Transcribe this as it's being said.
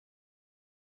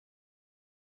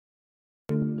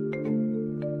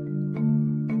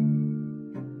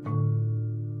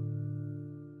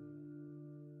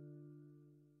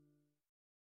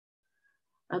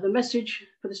The message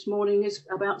for this morning is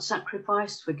about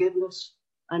sacrifice, forgiveness,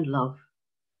 and love.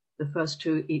 The first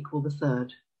two equal the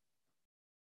third.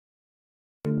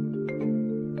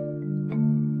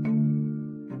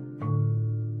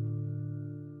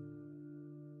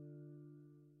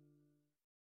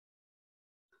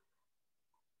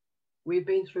 We've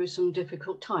been through some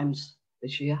difficult times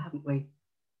this year, haven't we?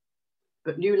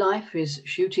 But new life is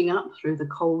shooting up through the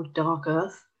cold, dark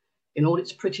earth in all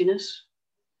its prettiness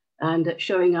and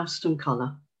showing us some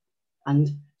colour. And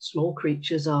small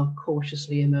creatures are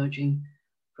cautiously emerging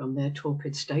from their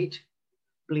torpid state,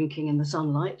 blinking in the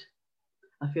sunlight.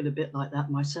 I feel a bit like that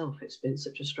myself. It's been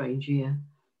such a strange year.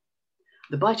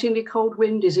 The bitingly cold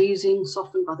wind is easing,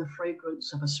 softened by the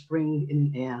fragrance of a spring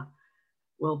in the air.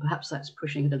 Well, perhaps that's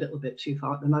pushing it a little bit too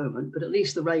far at the moment, but at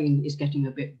least the rain is getting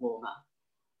a bit warmer.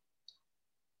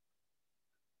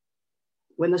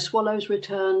 When the swallows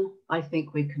return, I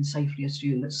think we can safely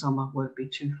assume that summer won't be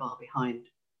too far behind.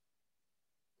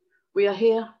 We are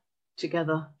here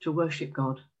together to worship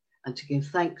God and to give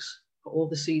thanks for all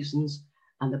the seasons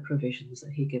and the provisions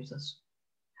that he gives us.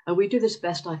 And we do this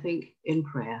best, I think, in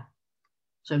prayer.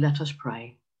 So let us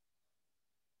pray.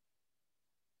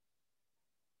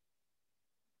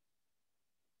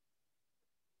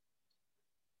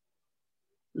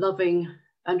 Loving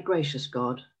and gracious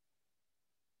God,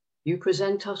 you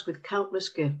present us with countless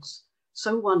gifts,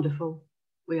 so wonderful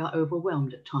we are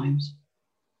overwhelmed at times.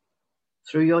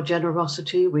 Through your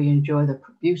generosity, we enjoy the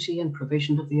beauty and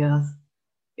provision of the earth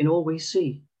in all we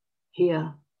see,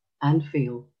 hear, and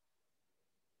feel.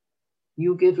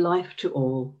 You give life to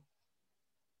all.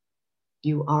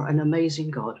 You are an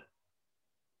amazing God.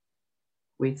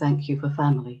 We thank you for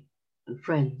family and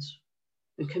friends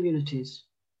and communities,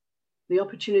 the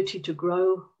opportunity to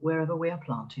grow wherever we are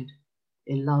planted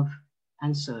in love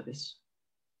and service,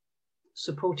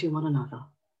 supporting one another.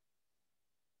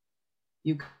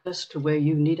 You guide us to where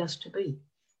you need us to be,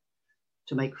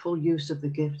 to make full use of the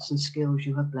gifts and skills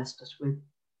you have blessed us with.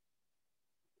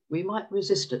 We might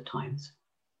resist at times,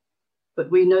 but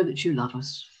we know that you love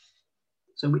us,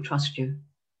 so we trust you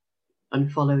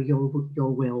and follow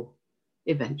your will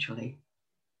eventually.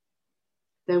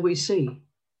 Then we see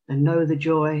and know the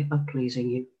joy of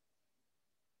pleasing you.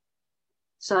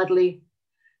 Sadly,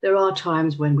 there are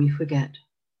times when we forget.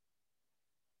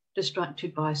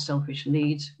 Distracted by selfish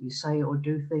needs, we say or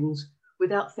do things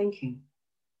without thinking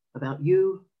about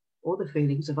you or the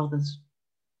feelings of others.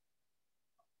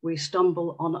 We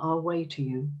stumble on our way to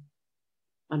you,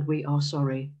 and we are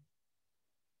sorry.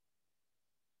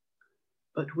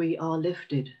 But we are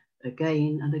lifted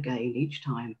again and again each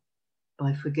time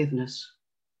by forgiveness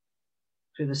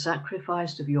through the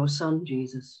sacrifice of your Son,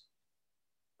 Jesus,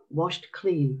 washed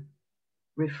clean,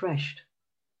 refreshed,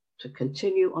 to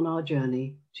continue on our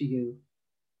journey to you.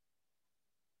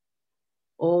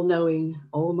 All-knowing,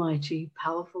 almighty,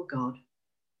 powerful God,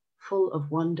 full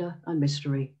of wonder and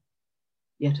mystery,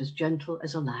 yet as gentle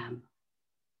as a lamb.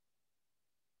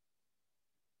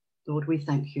 Lord, we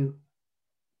thank you.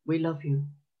 We love you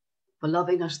for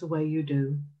loving us the way you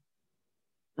do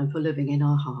and for living in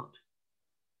our heart.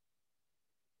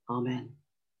 Amen.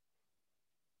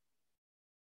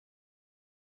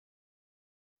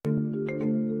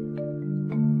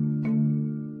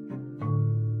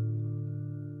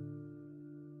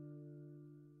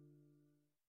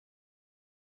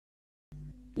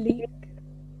 Luke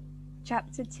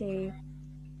chapter 2,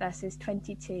 verses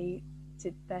 22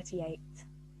 to 38.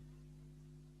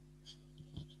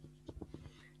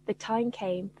 The time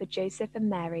came for Joseph and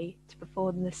Mary to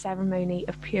perform the ceremony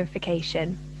of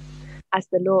purification, as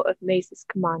the law of Moses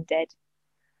commanded.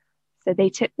 So they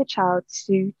took the child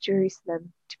to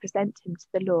Jerusalem to present him to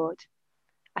the Lord,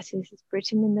 as it is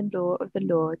written in the law of the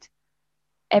Lord.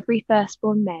 Every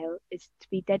firstborn male is to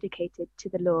be dedicated to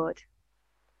the Lord.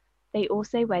 They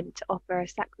also went to offer a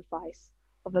sacrifice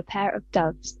of a pair of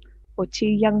doves or 2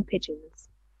 young pigeons,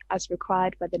 as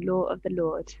required by the law of the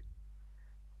Lord.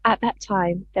 At that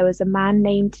time there was a man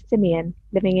named Simeon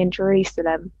living in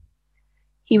Jerusalem.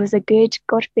 He was a good,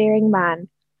 God-fearing man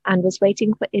and was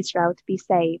waiting for Israel to be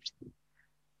saved.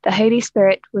 The Holy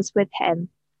Spirit was with him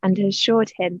and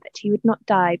assured him that he would not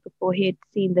die before he had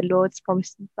seen the Lord's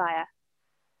promised Messiah.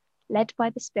 Led by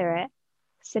the Spirit,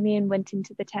 Simeon went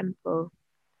into the temple.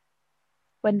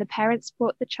 When the parents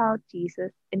brought the child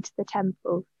Jesus into the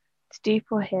temple to do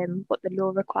for him what the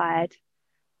law required,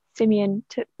 Simeon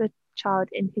took the child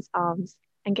in his arms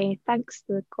and gave thanks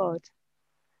to God.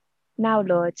 Now,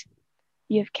 Lord,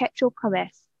 you have kept your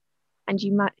promise, and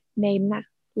you may now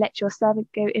let your servant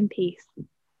go in peace.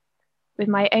 With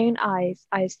my own eyes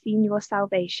I have seen your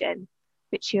salvation,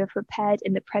 which you have prepared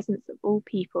in the presence of all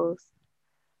peoples,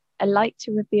 a light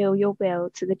to reveal your will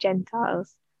to the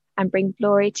Gentiles and bring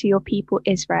glory to your people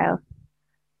Israel."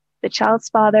 The child's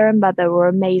father and mother were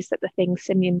amazed at the things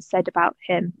Simeon said about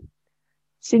him.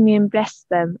 Simeon blessed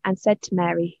them and said to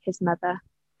Mary, his mother,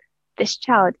 "This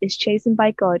child is chosen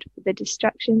by God for the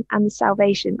destruction and the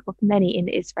salvation of many in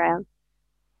Israel.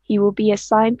 He will be a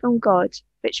sign from God,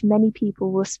 which many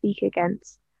people will speak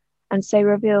against, and so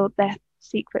reveal their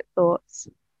secret thoughts.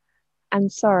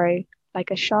 And sorrow,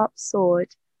 like a sharp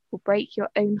sword, will break your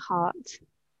own heart."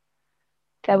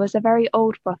 There was a very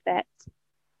old prophet,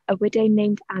 a widow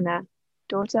named Anna,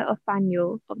 daughter of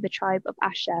Phanuel of the tribe of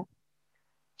Asher.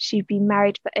 She'd been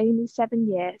married for only 7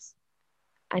 years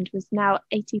and was now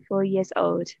 84 years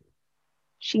old.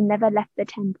 She never left the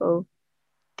temple.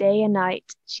 Day and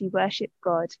night she worshipped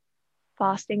God,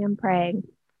 fasting and praying.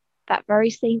 That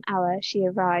very same hour she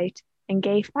arrived and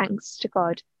gave thanks to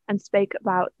God and spoke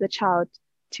about the child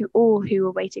to all who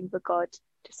were waiting for God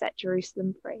to set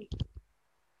Jerusalem free.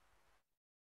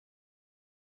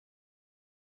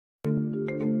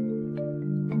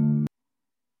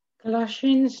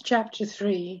 Colossians chapter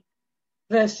 3,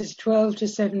 verses 12 to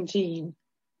 17,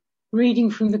 reading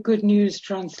from the Good News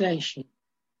translation.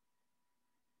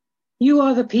 You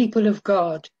are the people of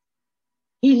God.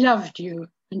 He loved you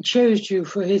and chose you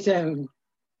for his own.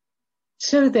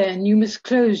 So then you must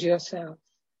clothe yourselves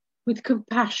with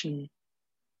compassion,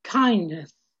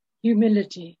 kindness,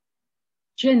 humility,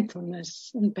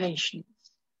 gentleness, and patience.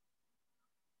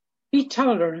 Be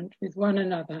tolerant with one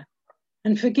another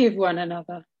and forgive one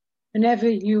another whenever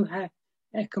you have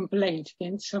a complaint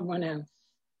against someone else.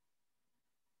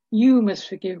 You must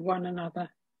forgive one another,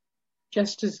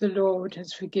 just as the Lord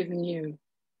has forgiven you.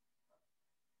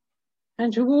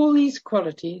 And to all these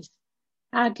qualities,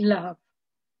 add love,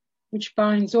 which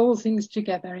binds all things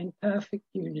together in perfect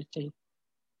unity.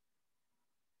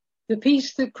 The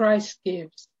peace that Christ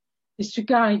gives is to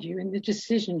guide you in the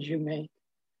decisions you make.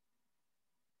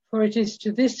 For it is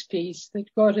to this peace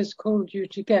that God has called you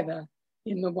together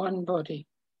in the one body.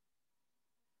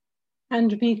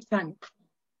 And be thankful.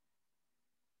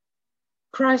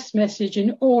 Christ's message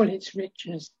in all its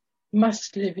richness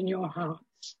must live in your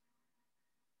hearts.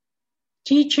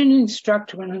 Teach and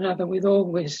instruct one another with all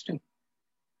wisdom.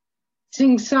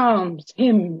 Sing psalms,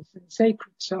 hymns, and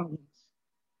sacred songs.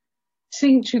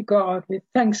 Sing to God with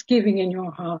thanksgiving in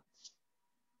your hearts.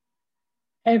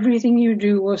 Everything you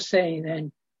do or say,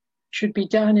 then, should be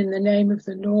done in the name of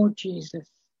the Lord Jesus,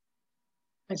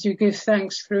 as you give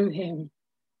thanks through him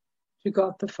to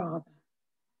God the Father.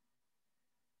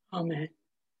 Amen.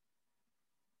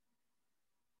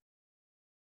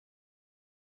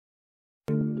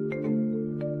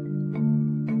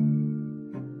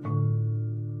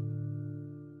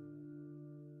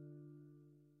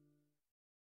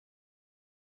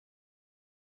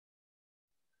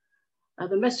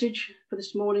 The message for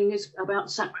this morning is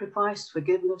about sacrifice,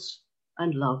 forgiveness,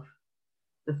 and love.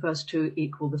 The first two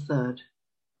equal the third.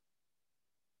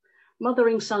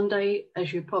 Mothering Sunday,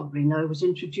 as you probably know, was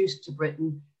introduced to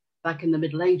Britain back in the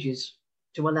Middle Ages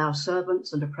to allow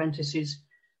servants and apprentices,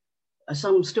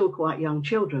 some still quite young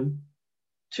children,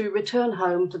 to return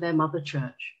home to their mother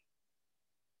church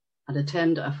and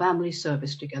attend a family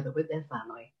service together with their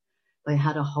family. They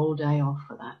had a whole day off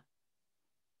for that.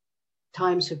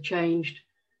 Times have changed,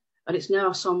 and it's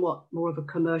now somewhat more of a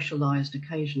commercialised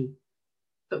occasion,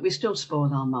 but we still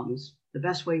spoil our mums the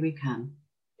best way we can.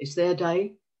 It's their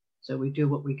day, so we do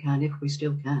what we can if we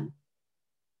still can.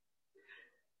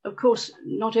 Of course,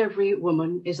 not every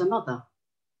woman is a mother.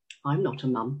 I'm not a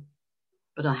mum,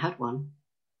 but I had one,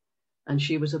 and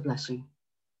she was a blessing.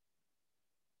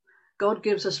 God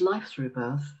gives us life through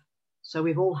birth, so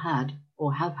we've all had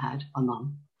or have had a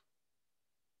mum.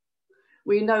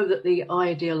 We know that the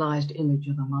idealised image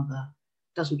of a mother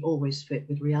doesn't always fit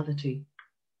with reality,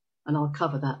 and I'll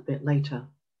cover that a bit later.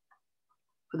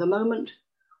 For the moment,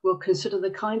 we'll consider the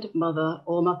kind of mother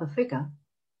or mother figure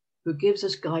who gives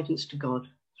us guidance to God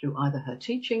through either her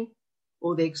teaching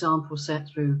or the example set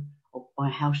through by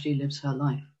how she lives her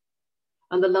life,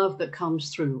 and the love that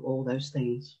comes through all those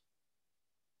things.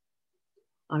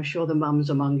 I'm sure the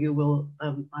mums among you will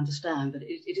understand that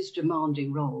it is a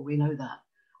demanding role, we know that.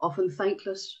 Often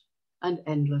thankless and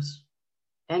endless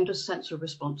sense of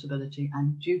responsibility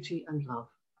and duty and love.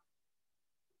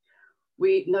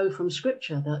 We know from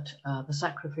scripture that the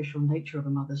sacrificial nature of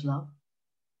a mother's love,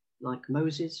 like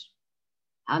Moses,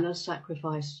 Hannah's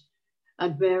sacrifice,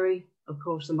 and Mary, of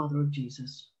course, the mother of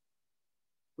Jesus.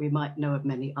 We might know of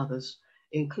many others,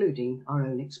 including our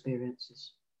own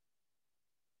experiences.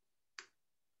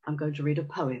 I'm going to read a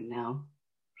poem now.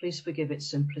 Please forgive its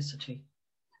simplicity.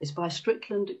 It's by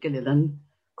Strickland Gilliland,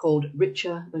 called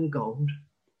Richer Than Gold.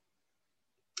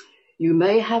 You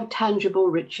may have tangible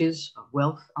riches of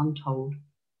wealth untold,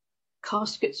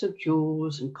 caskets of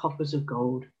jewels and coffers of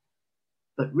gold,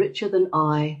 but richer than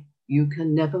I you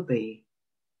can never be,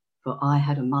 for I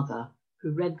had a mother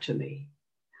who read to me.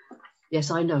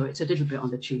 Yes, I know it's a little bit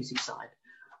on the cheesy side,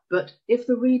 but if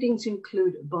the readings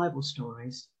include Bible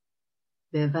stories,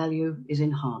 their value is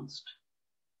enhanced.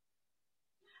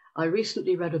 I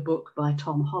recently read a book by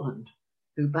Tom Holland,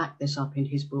 who backed this up in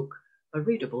his book, a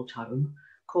readable tome,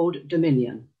 called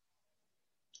Dominion.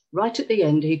 Right at the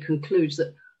end, he concludes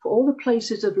that for all the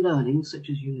places of learning, such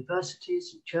as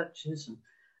universities and churches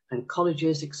and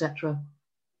colleges, etc.,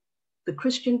 the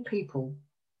Christian people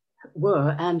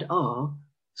were and are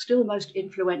still most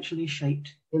influentially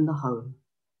shaped in the home.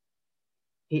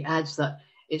 He adds that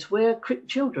it's where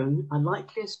children are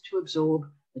likeliest to absorb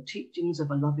the teachings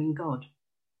of a loving God.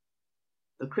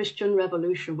 The Christian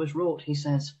revolution was wrought, he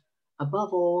says,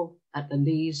 above all at the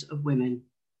knees of women.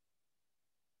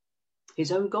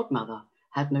 His own godmother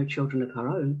had no children of her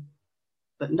own,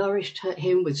 but nourished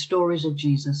him with stories of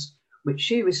Jesus, which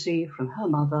she received from her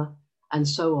mother, and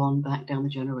so on back down the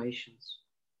generations.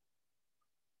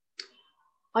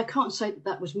 I can't say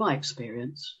that was my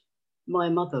experience. My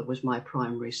mother was my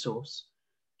primary source,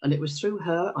 and it was through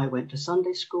her I went to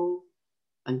Sunday school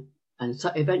and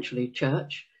eventually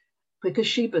church, because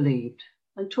she believed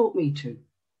and taught me to.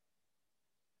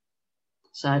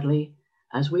 Sadly,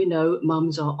 as we know,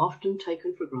 mums are often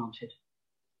taken for granted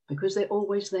because they're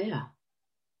always there,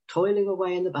 toiling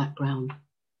away in the background,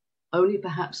 only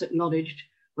perhaps acknowledged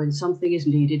when something is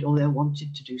needed or they're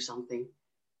wanted to do something.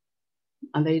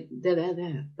 And they're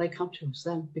there. They come to us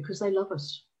then because they love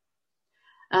us.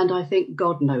 And I think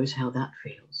God knows how that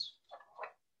feels.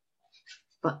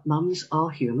 But mums are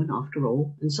human after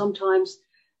all, and sometimes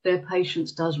their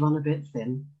patience does run a bit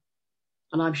thin.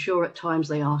 And I'm sure at times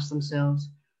they ask themselves,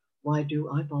 why do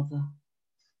I bother?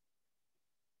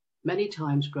 Many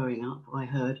times growing up, I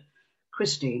heard,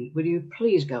 Christine, will you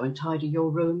please go and tidy your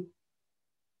room?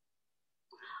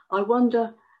 I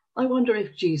wonder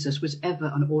if Jesus was ever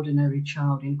an ordinary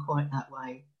child in quite that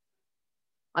way.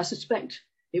 I suspect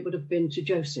it would have been to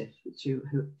Joseph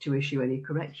to issue any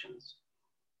corrections.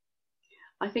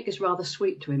 I think it's rather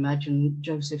sweet to imagine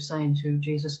Joseph saying to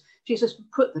Jesus, Jesus,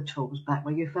 put the tools back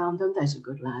where you found them, there's a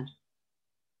good lad.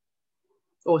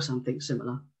 Or something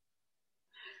similar.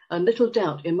 And little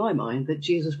doubt in my mind that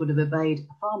Jesus would have obeyed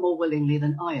far more willingly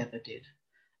than I ever did,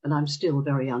 and I'm still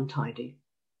very untidy.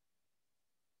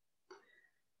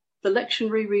 The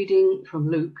lectionary reading from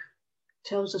Luke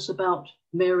tells us about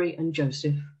Mary and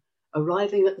Joseph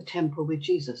arriving at the temple with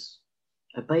Jesus,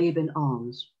 a babe in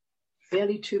arms,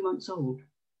 barely 2 months old.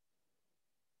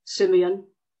 Simeon,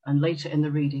 and later in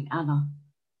the reading Anna,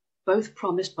 both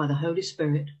promised by the Holy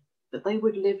Spirit that they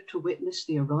would live to witness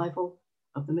the arrival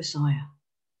of the Messiah.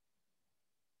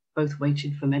 Both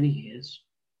waited for many years.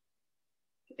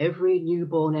 Every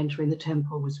newborn entering the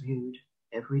temple was viewed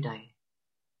every day.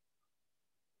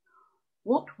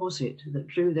 What was it that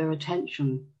drew their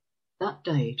attention that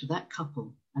day to that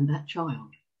couple and that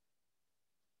child?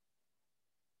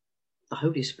 The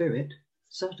Holy Spirit,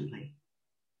 certainly.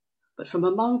 But from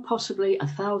among possibly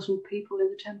 1,000 people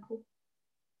in the temple?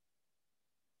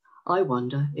 I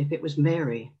wonder if it was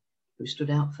Mary who stood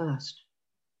out first.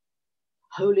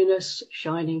 Holiness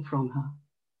shining from her.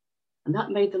 And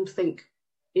that made them think,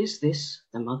 is this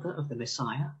the mother of the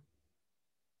Messiah?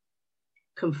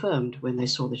 Confirmed when they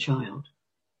saw the child.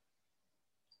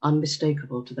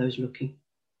 Unmistakable to those looking.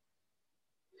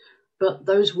 But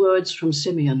those words from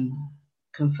Simeon,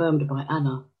 confirmed by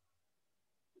Anna,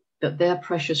 that their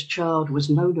precious child was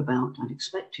known about and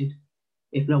expected,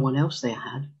 if no one else they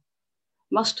had,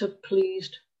 must have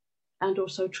pleased and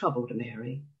also troubled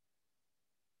Mary.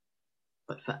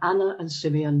 But for Anna and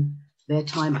Simeon, their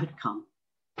time had come,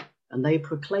 and they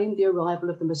proclaimed the arrival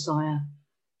of the Messiah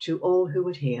to all who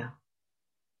would hear.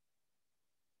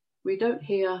 We don't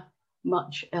hear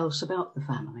much else about the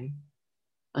family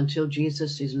until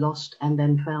Jesus is lost and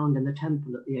then found in the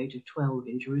temple at the age of 12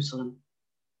 in Jerusalem.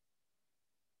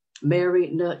 Mary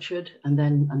nurtured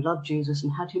and loved Jesus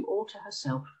and had him all to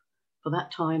herself for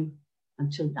that time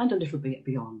and a little bit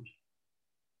beyond.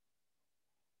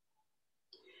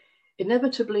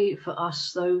 Inevitably for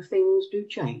us, though, things do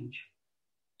change.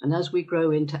 And as we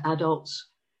grow into adults,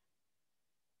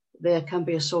 there can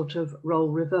be a sort of role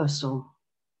reversal,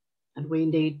 and we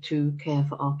need to care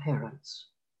for our parents.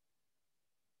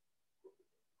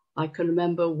 I can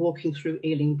remember walking through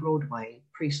Ealing Broadway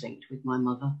precinct with my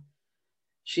mother.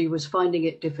 She was finding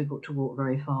it difficult to walk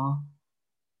very far.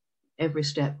 Every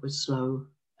step was slow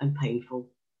and painful.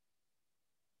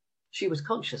 She was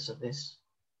conscious of this.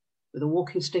 With a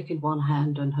walking stick in one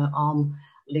hand and her arm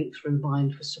linked through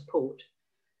mine for support,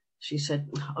 she said,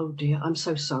 "Oh dear, I'm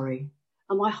so sorry.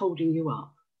 Am I holding you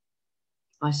up?"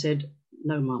 I said,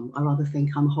 "No, Mum, I rather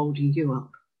think I'm holding you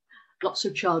up." Lots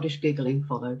of childish giggling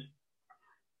followed.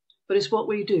 But it's what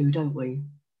we do, don't we?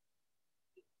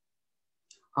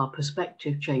 Our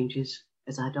perspective changes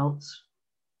as adults.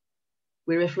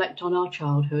 We reflect on our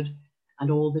childhood and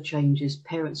all the changes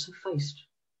parents have faced.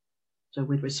 So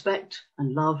with respect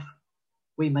and love,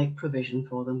 we make provision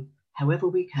for them, however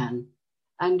we can,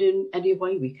 and in any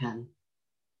way we can.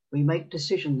 We make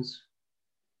decisions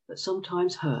that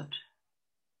sometimes hurt.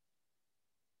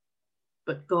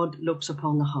 But God looks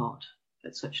upon the heart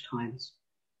at such times,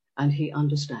 and he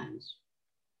understands.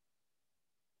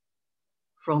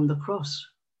 From the cross,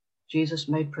 Jesus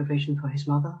made provision for his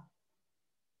mother.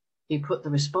 He put the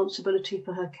responsibility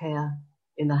for her care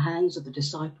in the hands of the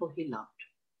disciple he loved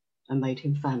and made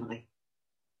him family.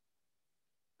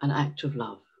 An act of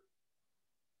love.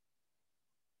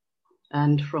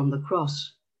 And from the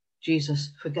cross,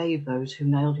 Jesus forgave those who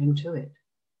nailed him to it.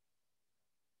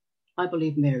 I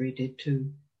believe Mary did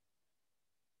too.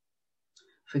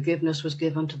 Forgiveness was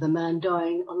given to the man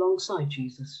dying alongside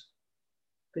Jesus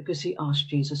because he asked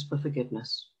Jesus for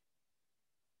forgiveness.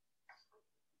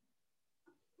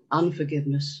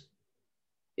 Unforgiveness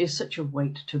is such a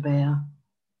weight to bear.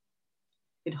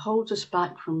 It holds us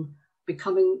back from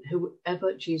becoming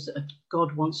whoever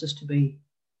God wants us to be.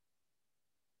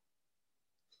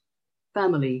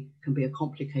 Family can be a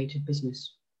complicated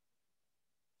business,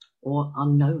 or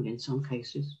unknown in some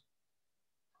cases.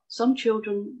 Some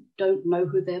children don't know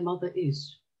who their mother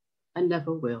is and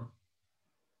never will.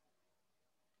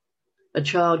 A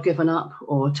child given up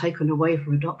or taken away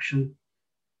for adoption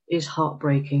is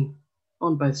heartbreaking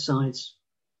on both sides,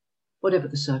 whatever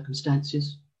the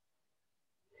circumstances.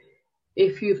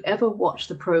 If you've ever watched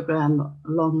the program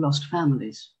Long Lost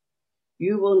Families,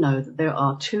 you will know that there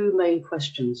are two main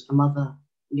questions a mother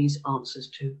needs answers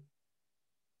to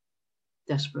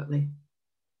desperately.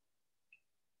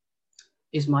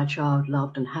 Is my child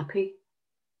loved and happy?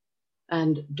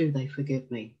 And do they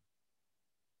forgive me?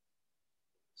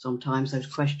 Sometimes those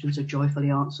questions are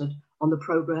joyfully answered on the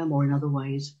program or in other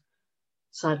ways.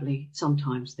 Sadly,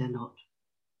 sometimes they're not.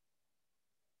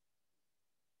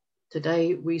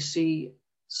 Today, we see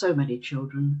so many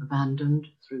children abandoned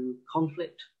through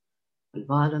conflict and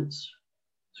violence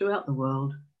throughout the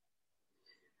world,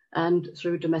 and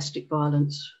through domestic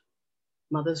violence,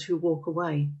 mothers who walk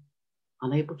away,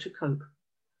 unable to cope,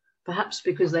 perhaps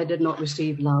because they did not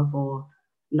receive love or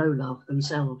no love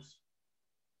themselves.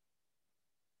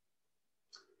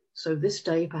 So this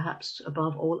day, perhaps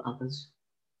above all others,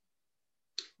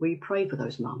 we pray for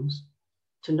those mums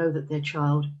to know that their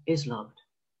child is loved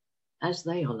as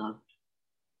they are loved.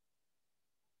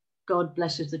 God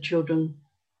blesses the children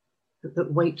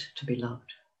that wait to be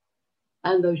loved,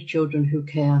 and those children who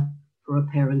care for a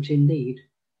parent in need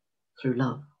through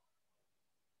love.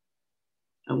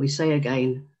 And we say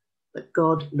again that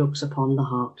God looks upon the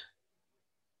heart,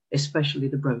 especially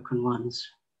the broken ones.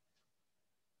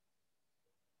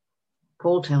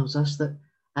 Paul tells us that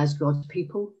as God's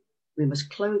people, we must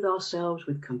clothe ourselves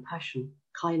with compassion,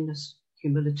 kindness,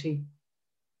 humility,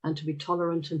 and to be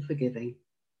tolerant and forgiving.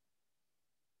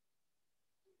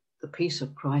 The peace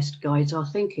of Christ guides our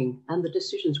thinking and the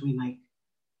decisions we make,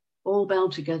 all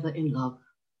bound together in love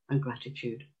and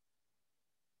gratitude.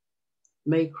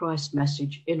 May Christ's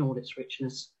message in all its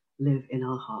richness live in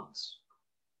our hearts.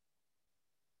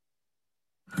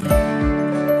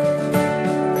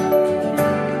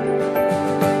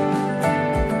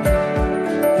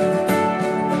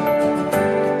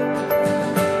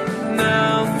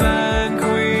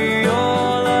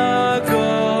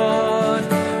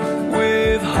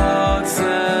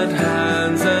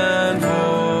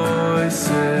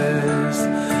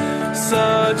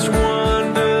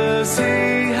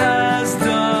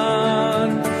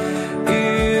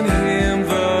 In him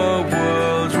the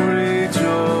world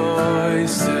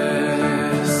rejoices.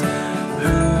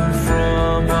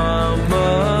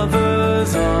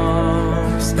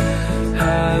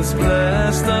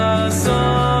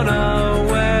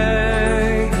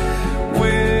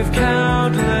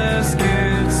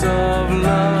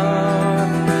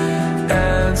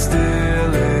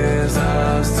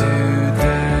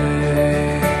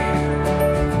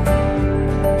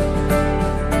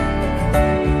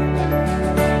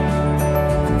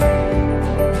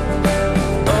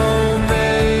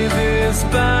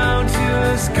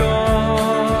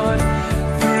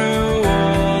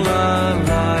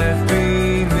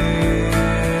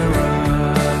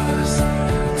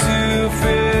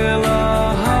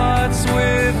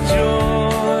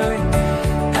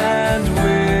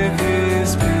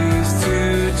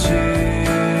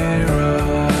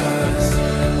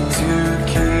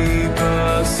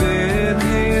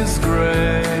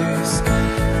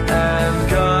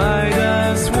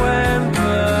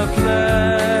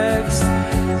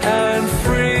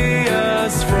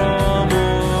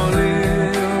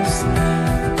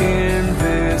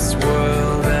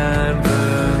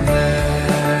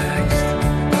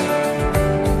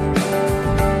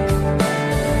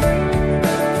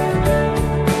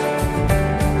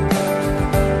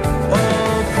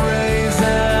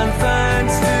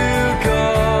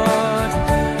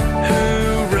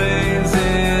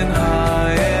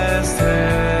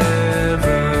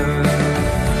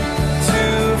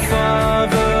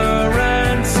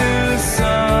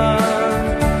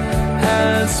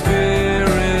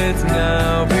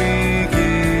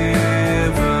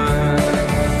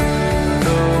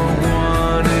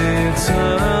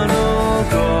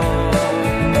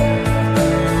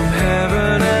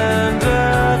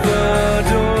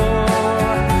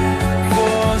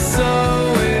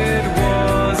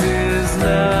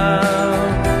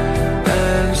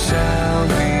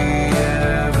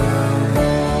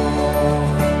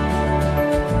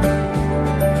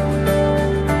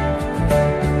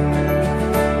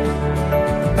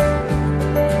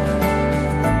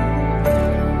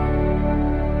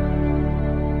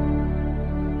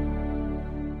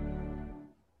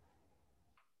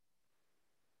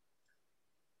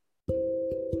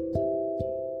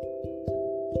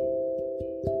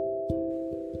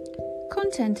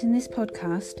 Content in this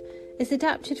podcast is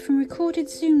adapted from recorded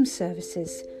Zoom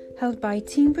services held by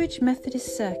Teignbridge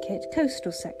Methodist Circuit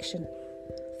Coastal Section.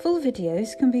 Full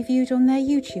videos can be viewed on their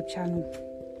YouTube channel.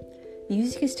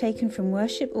 Music is taken from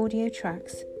worship audio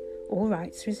tracks, all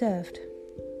rights reserved.